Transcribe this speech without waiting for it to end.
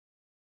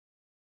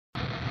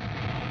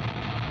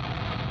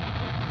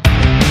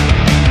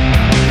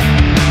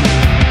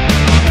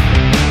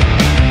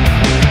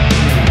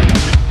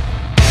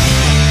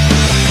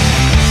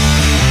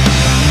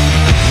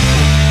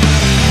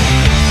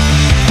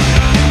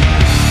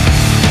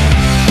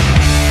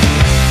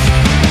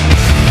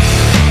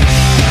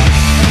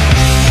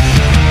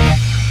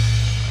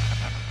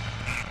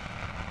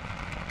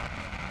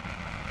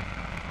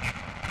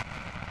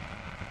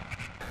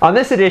On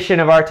this edition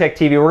of Artec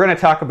TV, we're going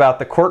to talk about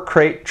the Quart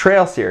Crate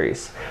Trail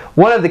Series.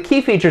 One of the key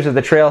features of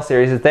the Trail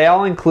Series is they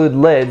all include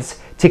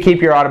lids to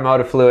keep your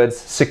automotive fluids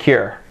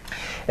secure.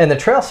 And the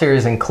Trail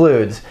Series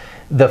includes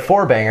the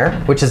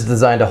 4-banger, which is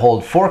designed to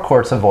hold 4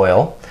 quarts of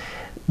oil,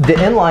 the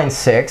inline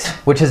 6,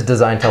 which is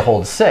designed to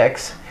hold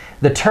 6,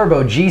 the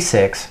Turbo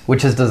G6,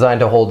 which is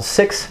designed to hold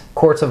 6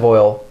 quarts of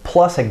oil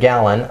plus a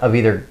gallon of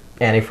either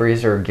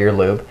antifreeze or gear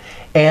lube,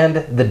 and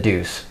the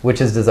Deuce,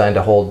 which is designed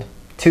to hold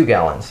 2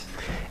 gallons.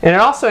 And it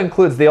also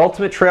includes the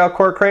Ultimate Trail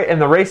Quart Crate and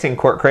the Racing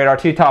Quart Crate, our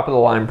two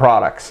top-of-the-line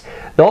products.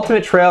 The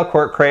Ultimate Trail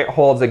Quart Crate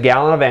holds a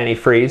gallon of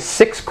antifreeze,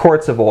 6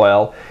 quarts of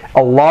oil,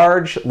 a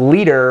large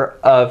liter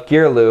of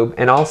gear lube,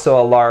 and also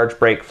a large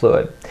brake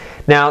fluid.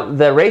 Now,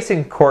 the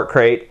Racing Quart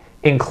Crate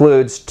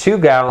includes 2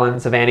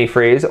 gallons of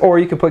antifreeze, or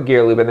you could put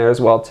gear lube in there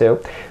as well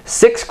too,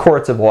 6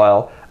 quarts of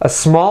oil, a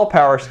small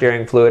power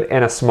steering fluid,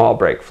 and a small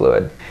brake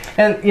fluid.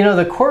 And you know,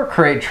 the Quart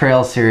Crate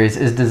Trail Series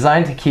is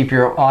designed to keep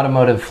your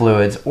automotive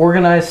fluids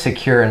organized,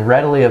 secure, and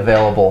readily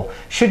available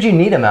should you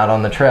need them out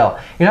on the trail.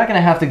 You're not going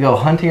to have to go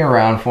hunting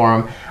around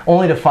for them,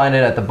 only to find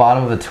it at the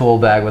bottom of the tool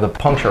bag with a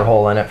puncture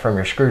hole in it from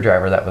your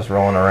screwdriver that was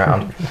rolling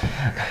around.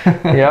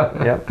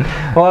 Yep.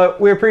 Well,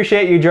 we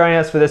appreciate you joining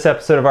us for this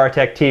episode of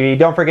Artec TV.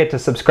 Don't forget to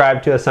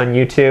subscribe to us on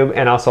YouTube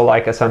and also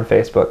like us on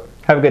Facebook.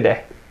 Have a good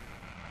day.